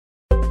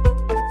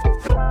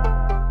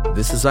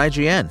This is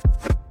IGN.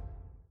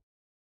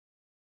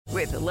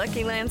 With the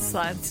Lucky Land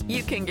Slots,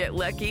 you can get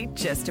lucky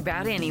just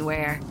about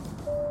anywhere.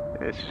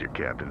 This is your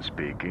captain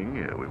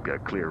speaking. We've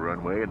got clear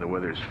runway and the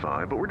weather's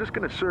fine, but we're just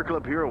going to circle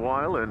up here a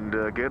while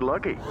and get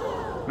lucky.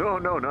 No,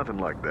 nothing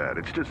like that.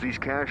 It's just these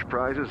cash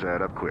prizes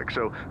add up quick.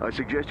 So I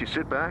suggest you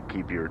sit back,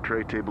 keep your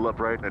tray table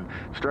upright, and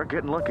start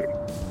getting lucky.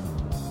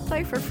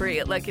 Play for free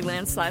at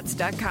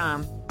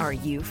LuckyLandSlots.com. Are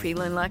you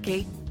feeling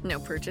lucky? No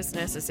purchase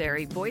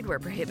necessary. Void where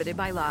prohibited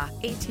by law.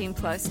 18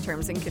 plus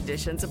terms and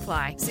conditions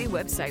apply. See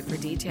website for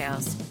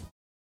details.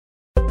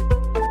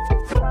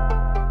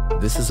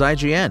 This is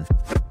IGN.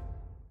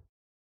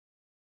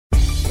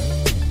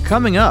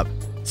 Coming up,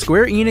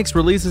 Square Enix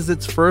releases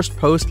its first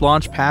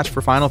post-launch patch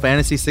for Final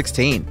Fantasy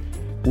XVI.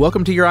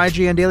 Welcome to your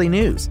IGN Daily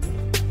News.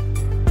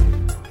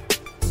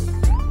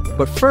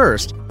 But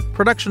first,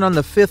 production on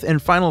the fifth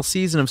and final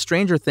season of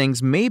Stranger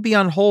Things may be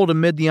on hold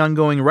amid the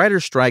ongoing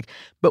writer's strike,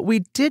 but we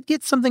did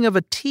get something of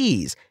a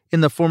tease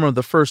in the form of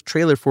the first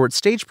trailer for its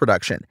stage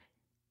production.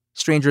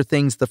 Stranger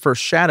Things: The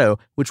First Shadow,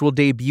 which will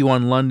debut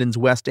on London's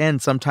West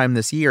End sometime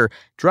this year,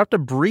 dropped a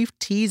brief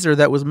teaser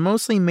that was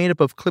mostly made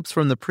up of clips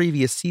from the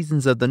previous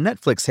seasons of the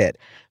Netflix hit.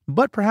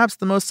 But perhaps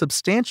the most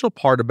substantial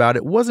part about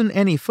it wasn't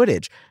any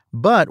footage,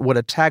 but what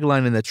a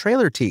tagline in the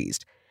trailer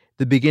teased.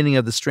 The beginning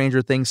of the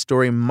Stranger Things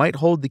story might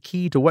hold the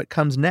key to what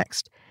comes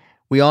next.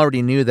 We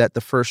already knew that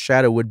The First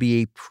Shadow would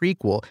be a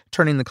prequel,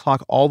 turning the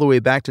clock all the way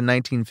back to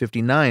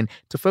 1959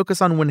 to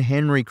focus on when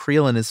Henry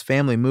Creel and his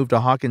family moved to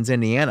Hawkins,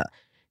 Indiana.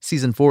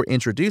 Season 4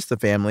 introduced the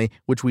family,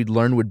 which we'd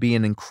learned would be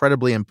an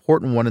incredibly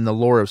important one in the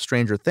lore of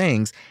Stranger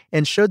Things,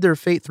 and showed their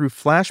fate through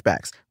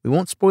flashbacks. We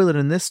won't spoil it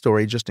in this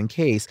story just in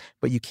case,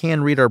 but you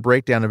can read our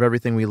breakdown of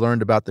everything we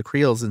learned about the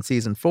Creels in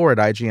Season 4 at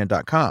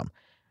IGN.com.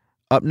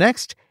 Up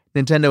next,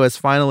 Nintendo has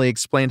finally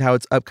explained how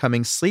its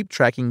upcoming sleep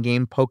tracking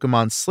game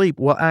Pokemon Sleep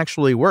will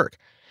actually work.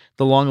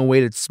 The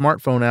long-awaited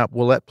smartphone app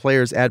will let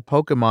players add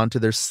Pokemon to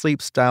their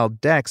sleep-style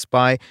decks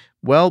by,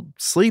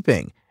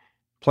 sleeping.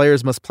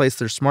 Players must place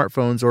their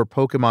smartphones or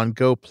Pokemon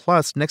Go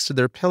Plus next to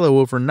their pillow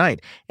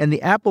overnight, and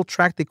the app will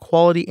track the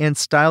quality and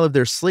style of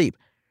their sleep.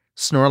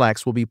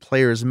 Snorlax will be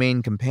players'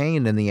 main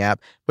companion in the app,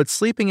 but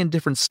sleeping in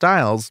different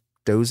styles,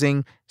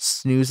 dozing,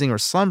 snoozing, or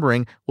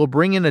slumbering, will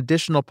bring in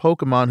additional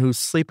Pokemon who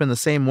sleep in the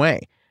same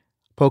way.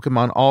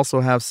 Pokemon also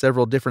have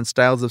several different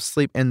styles of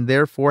sleep and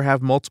therefore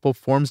have multiple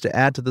forms to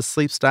add to the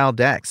sleep-style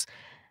decks.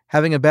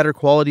 Having a better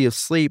quality of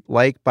sleep,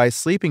 like by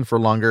sleeping for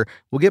longer,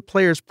 will get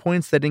players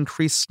points that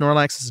increase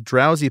Snorlax's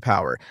drowsy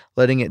power,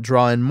 letting it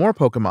draw in more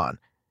Pokemon.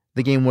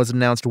 The game was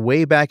announced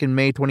way back in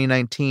May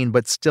 2019,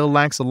 but still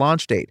lacks a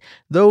launch date,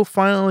 though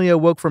finally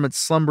awoke from its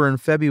slumber in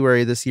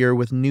February this year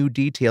with new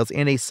details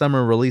and a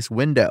summer release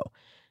window.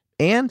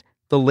 And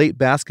the late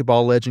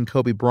basketball legend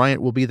Kobe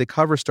Bryant will be the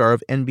cover star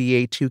of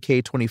NBA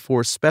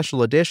 2K24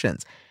 Special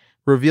Editions.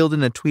 Revealed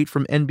in a tweet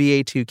from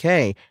NBA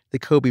 2K, the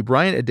Kobe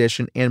Bryant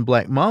edition and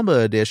Black Mamba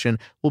edition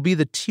will be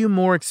the two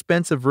more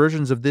expensive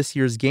versions of this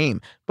year's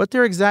game, but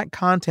their exact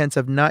contents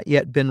have not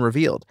yet been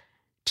revealed.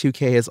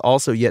 2K has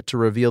also yet to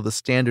reveal the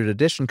standard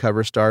edition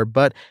cover star,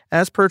 but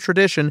as per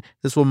tradition,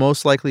 this will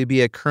most likely be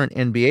a current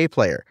NBA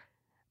player.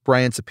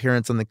 Bryant's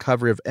appearance on the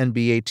cover of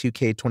NBA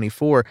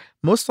 2K24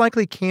 most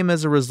likely came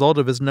as a result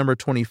of his number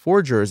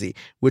 24 jersey,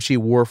 which he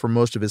wore for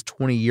most of his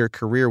 20-year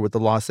career with the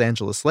Los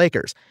Angeles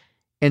Lakers.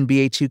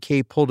 NBA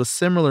 2K pulled a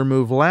similar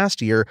move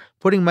last year,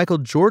 putting Michael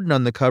Jordan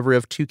on the cover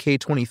of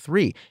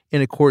 2K23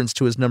 in accordance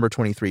to his number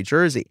 23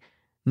 jersey.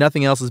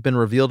 Nothing else has been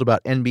revealed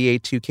about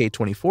NBA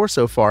 2K24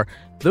 so far,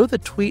 though the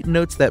tweet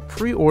notes that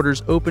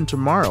pre-orders open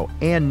tomorrow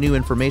and new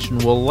information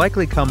will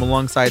likely come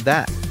alongside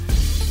that.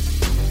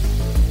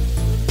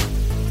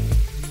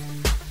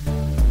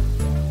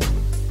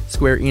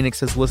 Square Enix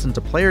has listened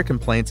to player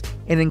complaints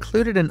and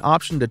included an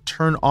option to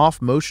turn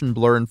off motion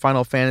blur in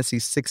Final Fantasy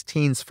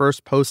XVI's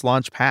first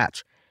post-launch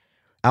patch.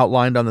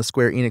 Outlined on the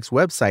Square Enix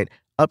website,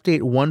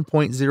 Update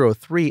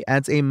 1.03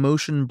 adds a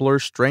motion blur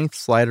strength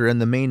slider in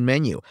the main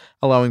menu,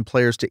 allowing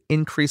players to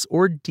increase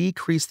or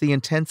decrease the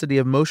intensity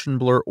of motion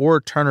blur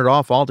or turn it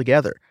off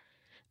altogether.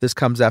 This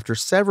comes after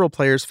several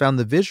players found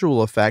the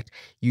visual effect,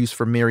 used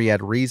for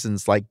myriad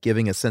reasons like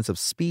giving a sense of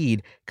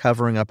speed,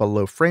 covering up a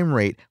low frame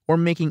rate, or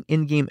making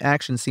in-game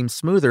action seem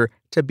smoother,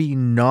 to be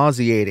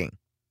nauseating.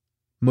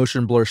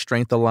 Motion blur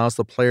strength allows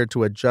the player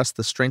to adjust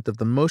the strength of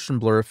the motion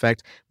blur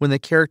effect when the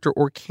character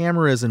or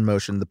camera is in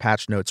motion, the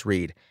patch notes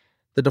read.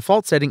 The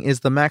default setting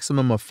is the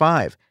maximum of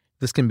 5.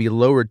 This can be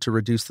lowered to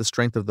reduce the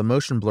strength of the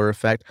motion blur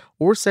effect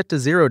or set to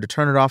 0 to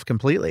turn it off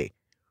completely.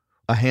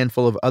 A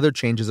handful of other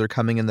changes are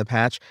coming in the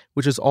patch,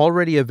 which is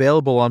already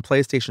available on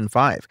PlayStation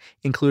 5,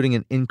 including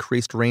an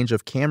increased range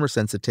of camera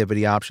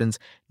sensitivity options,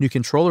 new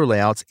controller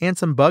layouts, and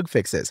some bug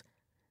fixes.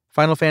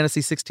 Final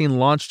Fantasy XVI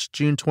launched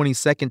June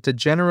 22nd to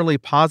generally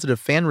positive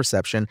fan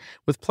reception,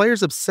 with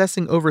players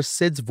obsessing over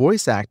Cid's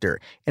voice actor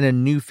and a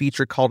new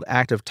feature called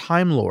Active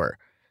Time Lore.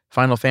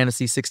 Final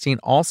Fantasy XVI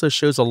also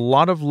shows a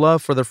lot of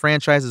love for the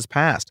franchise's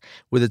past,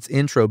 with its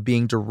intro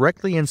being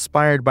directly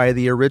inspired by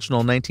the original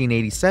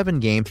 1987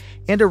 game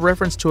and a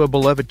reference to a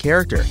beloved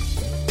character.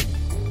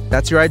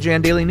 That's your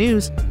IGN Daily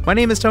News. My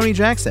name is Tony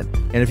Jackson,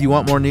 and if you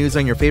want more news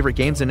on your favorite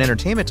games and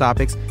entertainment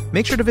topics,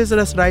 make sure to visit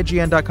us at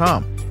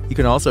IGN.com. You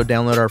can also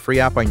download our free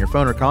app on your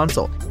phone or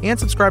console and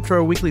subscribe to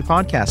our weekly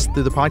podcast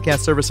through the podcast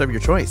service of your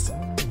choice.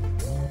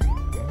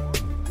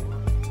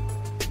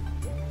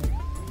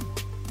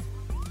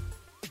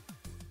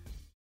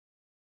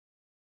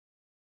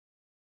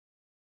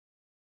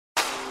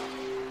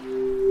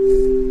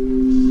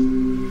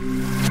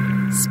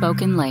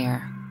 Spoken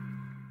Layer.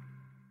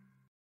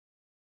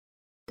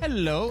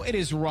 Hello, it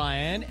is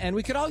Ryan, and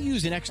we could all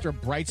use an extra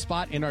bright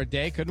spot in our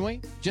day, couldn't we?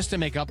 Just to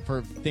make up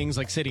for things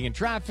like sitting in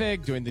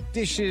traffic, doing the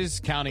dishes,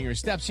 counting your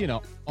steps, you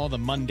know, all the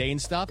mundane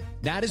stuff.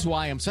 That is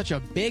why I'm such a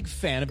big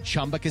fan of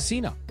Chumba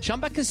Casino.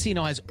 Chumba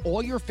Casino has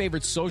all your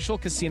favorite social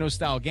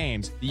casino-style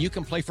games that you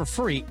can play for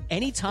free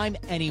anytime,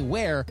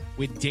 anywhere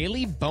with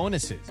daily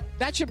bonuses.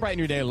 That should brighten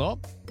your day a little.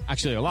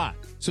 Actually, a lot.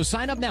 So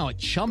sign up now at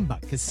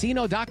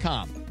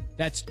ChumbaCasino.com.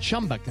 That's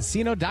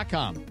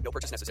ChumbaCasino.com. No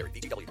purchase necessary.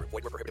 VGW Group.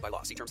 Void where prohibited by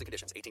law. See terms and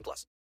conditions. 18+.